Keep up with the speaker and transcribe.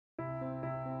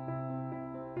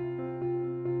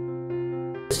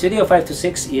Studio 5 to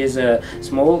 6 is a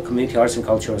small community arts and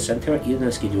cultural center in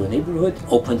the Skidoo neighborhood,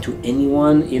 open to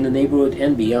anyone in the neighborhood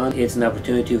and beyond. It's an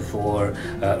opportunity for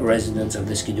residents of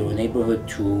the Skidoo neighborhood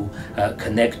to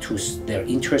connect to their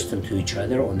interest and to each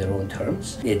other on their own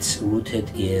terms. It's rooted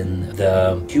in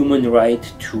the human right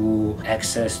to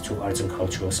access to arts and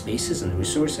cultural spaces and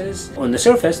resources. On the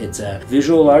surface, it's a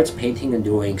visual arts, painting and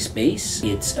drawing space.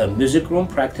 It's a music room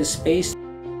practice space.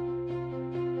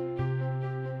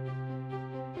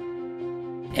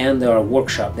 And there are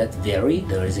workshops that vary.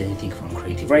 There is anything from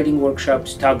creative writing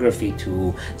workshops, photography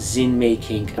to zine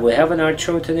making. We have an art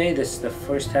show today. This is the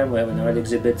first time we have an art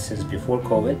exhibit since before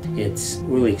COVID. It's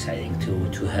really exciting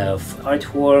to have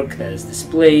artwork that is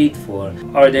displayed for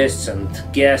artists and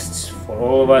guests, for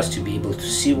all of us to be able to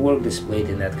see work displayed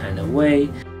in that kind of way.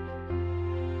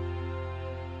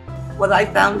 What I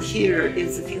found here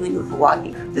is the feeling of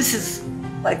belonging. This is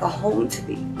like a home to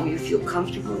me. You feel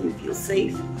comfortable, you feel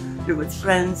safe. You're with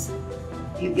friends,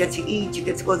 you get to eat, you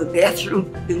get to go to the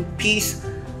bathroom in peace,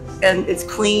 and it's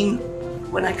clean.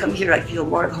 When I come here, I feel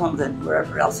more at home than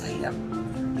wherever else I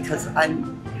am, because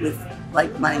I'm with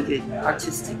like-minded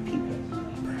artistic people.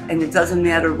 And it doesn't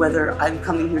matter whether I'm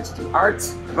coming here to do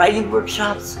arts, writing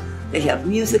workshops, they have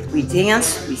music, we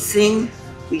dance, we sing,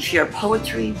 we share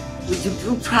poetry, we do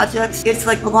group projects. It's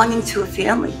like belonging to a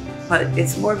family, but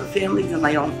it's more of a family than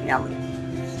my own family.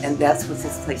 And that's what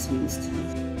this place means to me.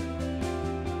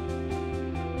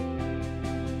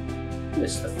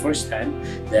 It's the first time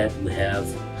that we have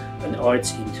an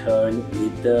arts intern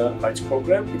with the arts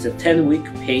program. It's a 10-week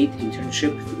paid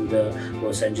internship through the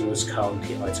Los Angeles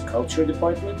County Arts and Culture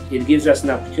Department. It gives us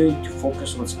an opportunity to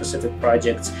focus on specific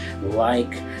projects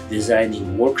like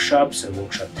designing workshops and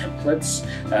workshop templates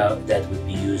that would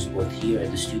be used both here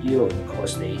at the studio and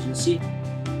across the agency.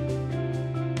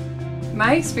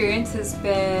 My experience has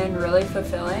been really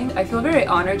fulfilling. I feel very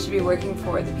honored to be working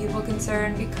for the people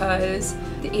concerned because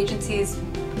the agency's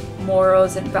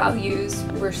morals and values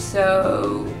were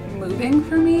so moving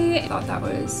for me. I thought that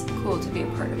was cool to be a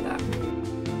part of that.